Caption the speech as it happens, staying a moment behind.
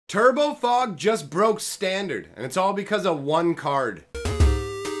Turbo Fog just broke standard, and it's all because of one card.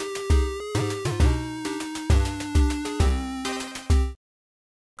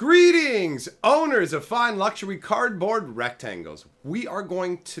 Greetings, owners of fine luxury cardboard rectangles. We are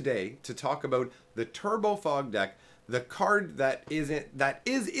going today to talk about the Turbo Fog deck, the card that is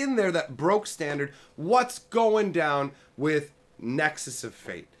in there that broke standard. What's going down with Nexus of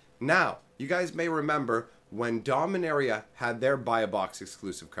Fate? Now, you guys may remember when Dominaria had their buy a box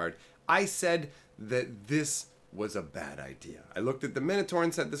exclusive card, I said that this was a bad idea. I looked at the Minotaur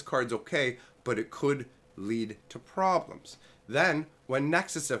and said this card's okay, but it could lead to problems. Then, when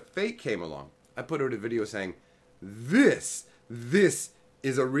Nexus of Fate came along, I put out a video saying, this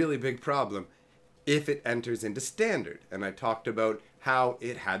is a really big problem if it enters into standard. And I talked about how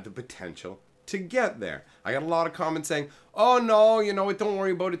it had the potential to get there. I got a lot of comments saying, oh no, you know what, don't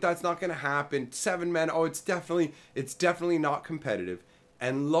worry about it, that's not going to happen. 7 men, oh, it's definitely not competitive.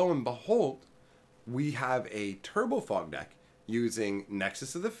 And lo and behold, we have a Turbo Fog deck using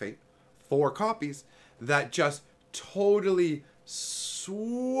Nexus of the Fate, 4 copies, that just totally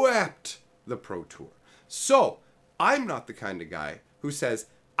swept the Pro Tour. So, I'm not the kind of guy who says,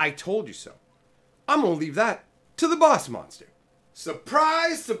 I told you so. I'm going to leave that to the boss monster.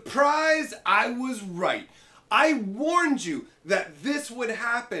 Surprise, surprise, I was right. I warned you that this would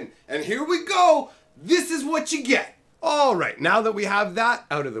happen. And here we go. This is what you get. All right, now that we have that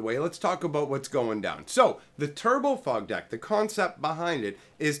out of the way, let's talk about what's going down. So, the Turbo Fog deck, the concept behind it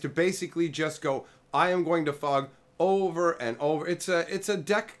is to basically just go, I am going to fog over and over. It's a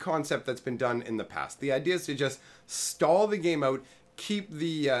deck concept that's been done in the past. The idea is to just stall the game out, keep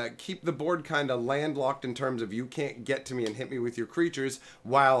the board kind of landlocked in terms of you can't get to me and hit me with your creatures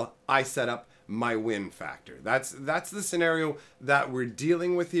while I set up my win factor. That's the scenario that we're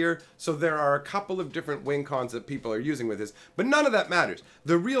dealing with here. So there are a couple of different win cons that people are using with this, but none of that matters.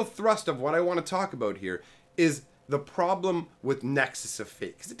 The real thrust of what I want to talk about here is the problem with Nexus of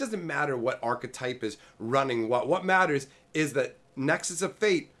Fate, because it doesn't matter what archetype is running what. What matters is that Nexus of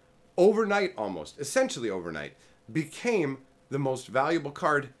Fate, overnight almost, essentially overnight, became the most valuable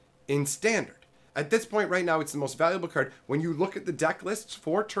card in standard. At this point right now, it's the most valuable card. When you look at the deck lists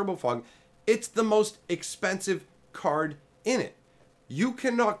for Turbo Fog, it's the most expensive card in it. You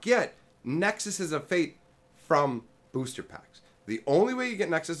cannot get Nexuses of Fate from booster packs. The only way you get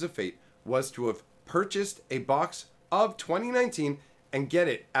Nexus of Fate was to have purchased a box of 2019 and get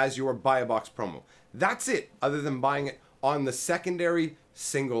it as your buy a box promo. That's it, other than buying it on the secondary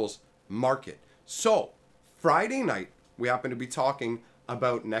singles market. So, Friday night, we happen to be talking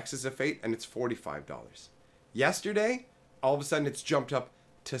about Nexus of Fate, and it's $45. Yesterday, all of a sudden, it's jumped up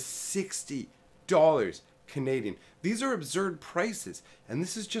to $60 Canadian. These are absurd prices, and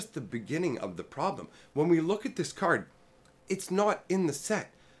this is just the beginning of the problem. When we look at this card, it's not in the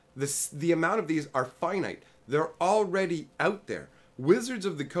set. The amount of these are finite. They're already out there. Wizards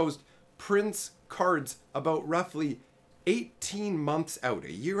of the Coast prints cards about roughly 18 months out,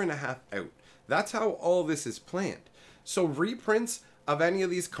 a year and a half out. That's how all this is planned. So reprints of any of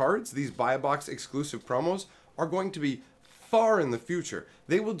these cards, these buy a box exclusive promos, are going to be far in the future.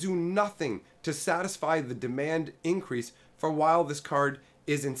 They will do nothing to satisfy the demand increase for while this card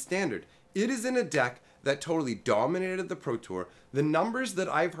is in standard. It is in a deck that totally dominated the Pro Tour. The numbers that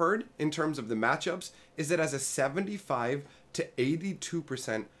I've heard in terms of the matchups is it has a 75 to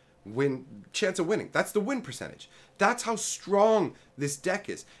 82% chance of winning. That's the win percentage. That's how strong this deck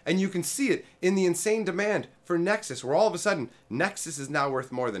is. And you can see it in the insane demand for Nexus, where all of a sudden Nexus is now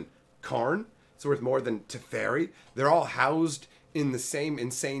worth more than Karn. It's worth more than Teferi. They're all housed in the same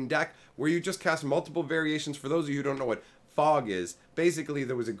insane deck where you just cast multiple variations. For those of you who don't know what Fog is, basically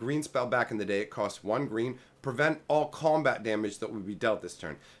there was a green spell back in the day. It cost 1 green, prevent all combat damage that would be dealt this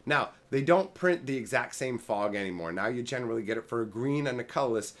turn. Now, they don't print the exact same Fog anymore. Now you generally get it for a green and a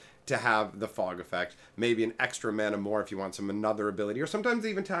colorless to have the Fog effect. Maybe an extra mana more if you want another ability, or sometimes they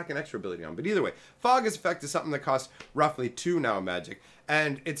even tack an extra ability on. But either way, Fog's effect is something that costs roughly 2 now in Magic.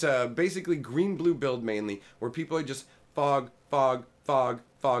 And it's a basically green-blue build mainly, where people are just Fog, Fog, Fog,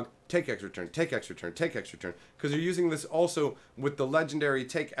 Fog, take extra turn, take extra turn, take extra turn, because you're using this also with the legendary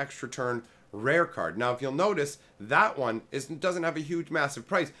take extra turn rare card. Now, if you'll notice, that one doesn't have a huge, massive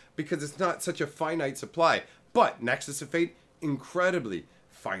price because it's not such a finite supply. But Nexus of Fate, incredibly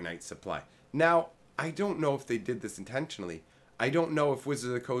finite supply. Now, I don't know if they did this intentionally. I don't know if Wizards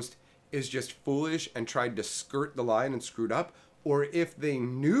of the Coast is just foolish and tried to skirt the line and screwed up, or if they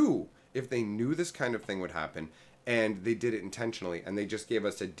knew this kind of thing would happen and they did it intentionally, and they just gave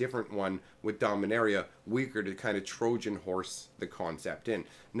us a different one with Dominaria, weaker, to kind of Trojan horse the concept in.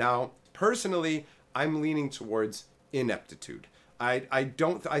 Now, personally, I'm leaning towards ineptitude.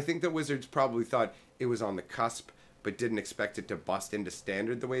 I think that Wizards probably thought it was on the cusp, but didn't expect it to bust into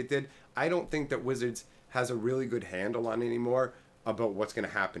standard the way it did. I don't think that Wizards has a really good handle on anymore about what's going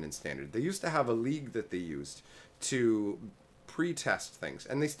to happen in standard. They used to have a league that they used to pre-test things,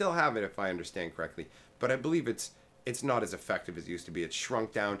 and they still have it if I understand correctly, but I believe it's not as effective as it used to be. It's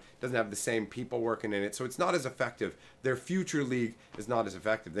shrunk down, doesn't have the same people working in it, so it's not as effective. Their future league is not as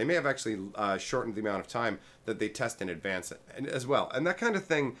effective. They may have actually shortened the amount of time that they test in advance as well. And that kind of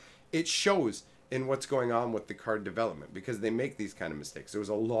thing, it shows in what's going on with the card development, because they make these kind of mistakes. There was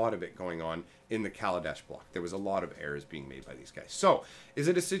a lot of it going on in the Kaladesh block. There was a lot of errors being made by these guys. So, is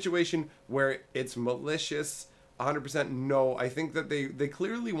it a situation where it's malicious? 100% no. I think that they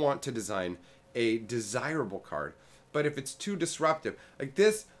clearly want to design a desirable card, but if it's too disruptive, like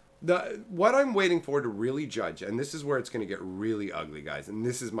this, what I'm waiting for to really judge, and this is where it's going to get really ugly, guys, and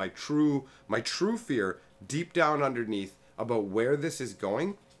this is my true fear deep down underneath about where this is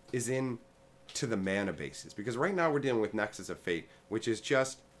going, is in to the mana bases, because right now we're dealing with Nexus of Fate, which is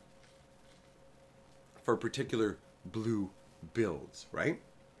just for particular blue builds, right?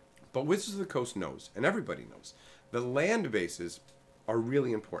 But Wizards of the Coast knows, and everybody knows, the land bases are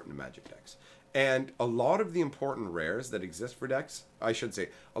really important in Magic decks. And a lot of the important rares that exist for decks, I should say,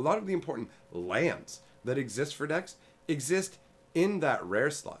 a lot of the important lands that exist for decks exist in that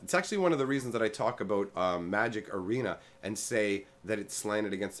rare slot. It's actually one of the reasons that I talk about Magic Arena and say that it's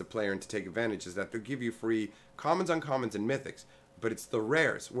slanted against the player and to take advantage, is that they'll give you free commons, uncommons, and mythics. But it's the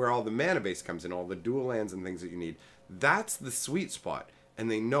rares where all the mana base comes in, all the dual lands and things that you need. That's the sweet spot, and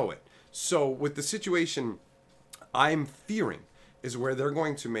they know it. So with the situation I'm fearing is where they're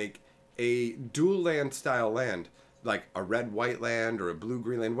going to make a dual land style land, like a red-white land or a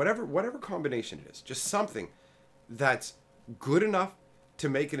blue-green land, whatever combination it is, just something that's good enough to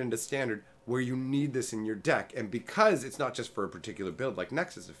make it into standard where you need this in your deck. And because it's not just for a particular build, like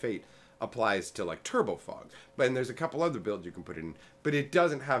Nexus of Fate applies to like Turbo Fog, but and there's a couple other builds you can put it in, but it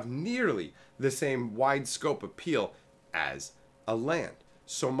doesn't have nearly the same wide scope appeal as a land.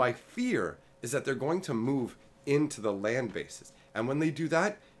 So my fear is that they're going to move into the land bases, and when they do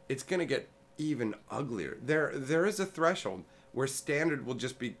that, it's going to get even uglier. There is a threshold where standard will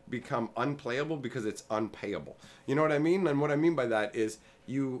just become unplayable because it's unpayable. You know what I mean? And what I mean by that is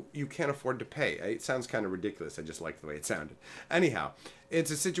you can't afford to pay. It sounds kind of ridiculous. I just like the way it sounded. Anyhow, it's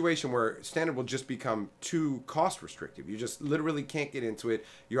a situation where standard will just become too cost restrictive. You just literally can't get into it.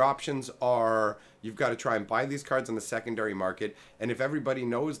 Your options are, you've got to try and buy these cards on the secondary market, and if everybody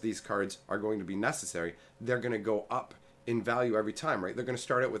knows these cards are going to be necessary, they're going to go up in value every time, right? They're going to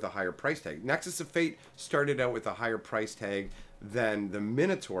start out with a higher price tag. Nexus of Fate started out with a higher price tag than the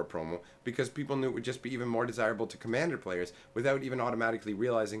Minotaur promo because people knew it would just be even more desirable to Commander players without even automatically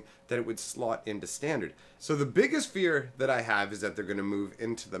realizing that it would slot into Standard. So the biggest fear that I have is that they're going to move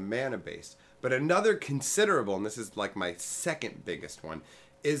into the mana base. But another considerable, and this is like my second biggest one,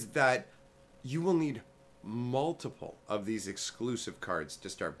 is that you will need multiple of these exclusive cards to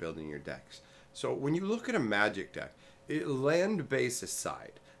start building your decks. So when you look at a Magic deck, land base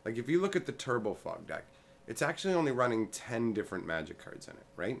aside, like if you look at the Turbo Fog deck, it's actually only running 10 different Magic cards in it,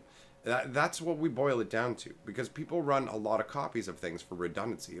 right? That's what we boil it down to, because people run a lot of copies of things for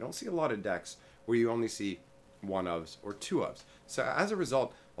redundancy. You don't see a lot of decks where you only see one ofs or two ofs. So as a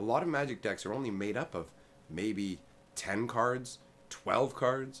result, a lot of Magic decks are only made up of maybe 10 cards, 12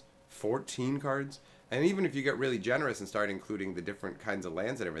 cards, 14 cards. And even if you get really generous and start including the different kinds of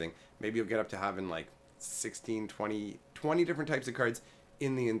lands and everything, maybe you'll get up to having like 16, 20 different types of cards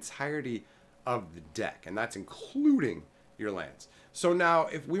in the entirety of the deck, and that's including your lands. So now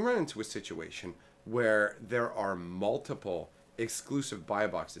if we run into a situation where there are multiple exclusive buy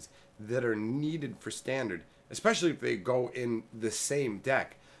boxes that are needed for Standard, especially if they go in the same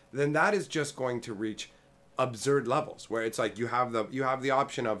deck, then that is just going to reach absurd levels where it's like you have the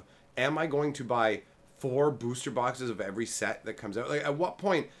option of, am I going to buy 4 booster boxes of every set that comes out? Like, at what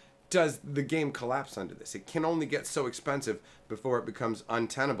point does the game collapse under this? It can only get so expensive before it becomes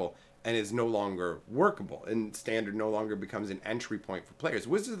untenable and is no longer workable, and Standard no longer becomes an entry point for players.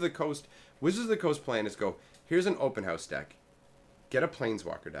 Wizards of the Coast plan is go, here's an open house deck, get a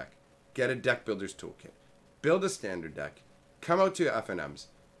Planeswalker deck, get a deck builder's toolkit, build a Standard deck, come out to FNMs,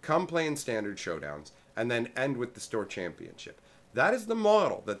 come play in Standard showdowns, and then end with the store championship. That is the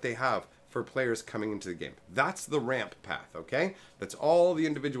model that they have for players coming into the game. That's the ramp path, okay? That's all the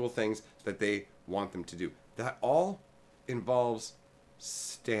individual things that they want them to do. That all involves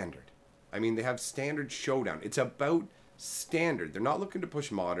Standard. I mean, they have Standard Showdown. It's about Standard. They're not looking to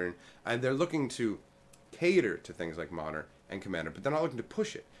push Modern, and they're looking to cater to things like Modern and Commander, but they're not looking to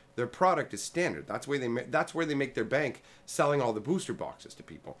push it. Their product is standard. That's where they make their bank, selling all the booster boxes to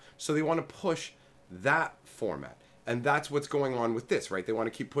people. So they want to push that format. And that's what's going on with this, right? They want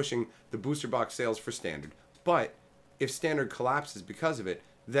to keep pushing the booster box sales for standard. But if standard collapses because of it,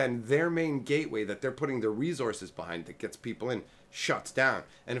 then their main gateway that they're putting their resources behind that gets people in shuts down.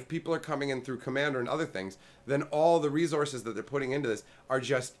 And if people are coming in through Commander and other things, then all the resources that they're putting into this are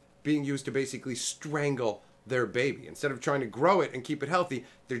just being used to basically strangle their baby. Instead of trying to grow it and keep it healthy,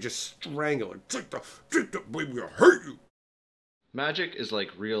 they're just strangling. Take the baby, I hate you. Magic is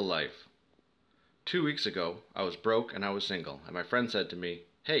like real life. 2 weeks ago, I was broke and I was single, and my friend said to me,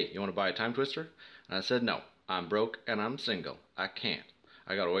 "Hey, you want to buy a time twister?" And I said, "No, I'm broke and I'm single. I can't.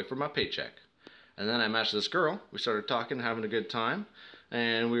 I gotta wait for my paycheck." And then I matched this girl. We started talking, having a good time,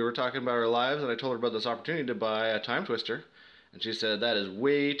 and we were talking about our lives, and I told her about this opportunity to buy a time twister, and she said that is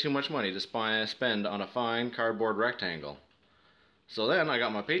way too much money to spend on a fine cardboard rectangle. So then I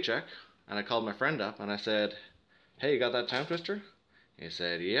got my paycheck, and I called my friend up, and I said, "Hey, you got that time twister?" He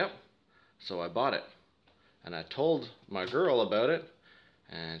said, "Yep." So I bought it, and I told my girl about it,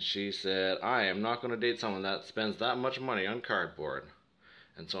 and she said, "I am not going to date someone that spends that much money on cardboard."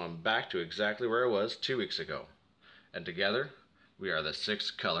 And so I'm back to exactly where I was 2 weeks ago. And together, we are the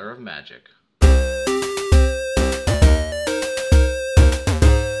sixth color of magic.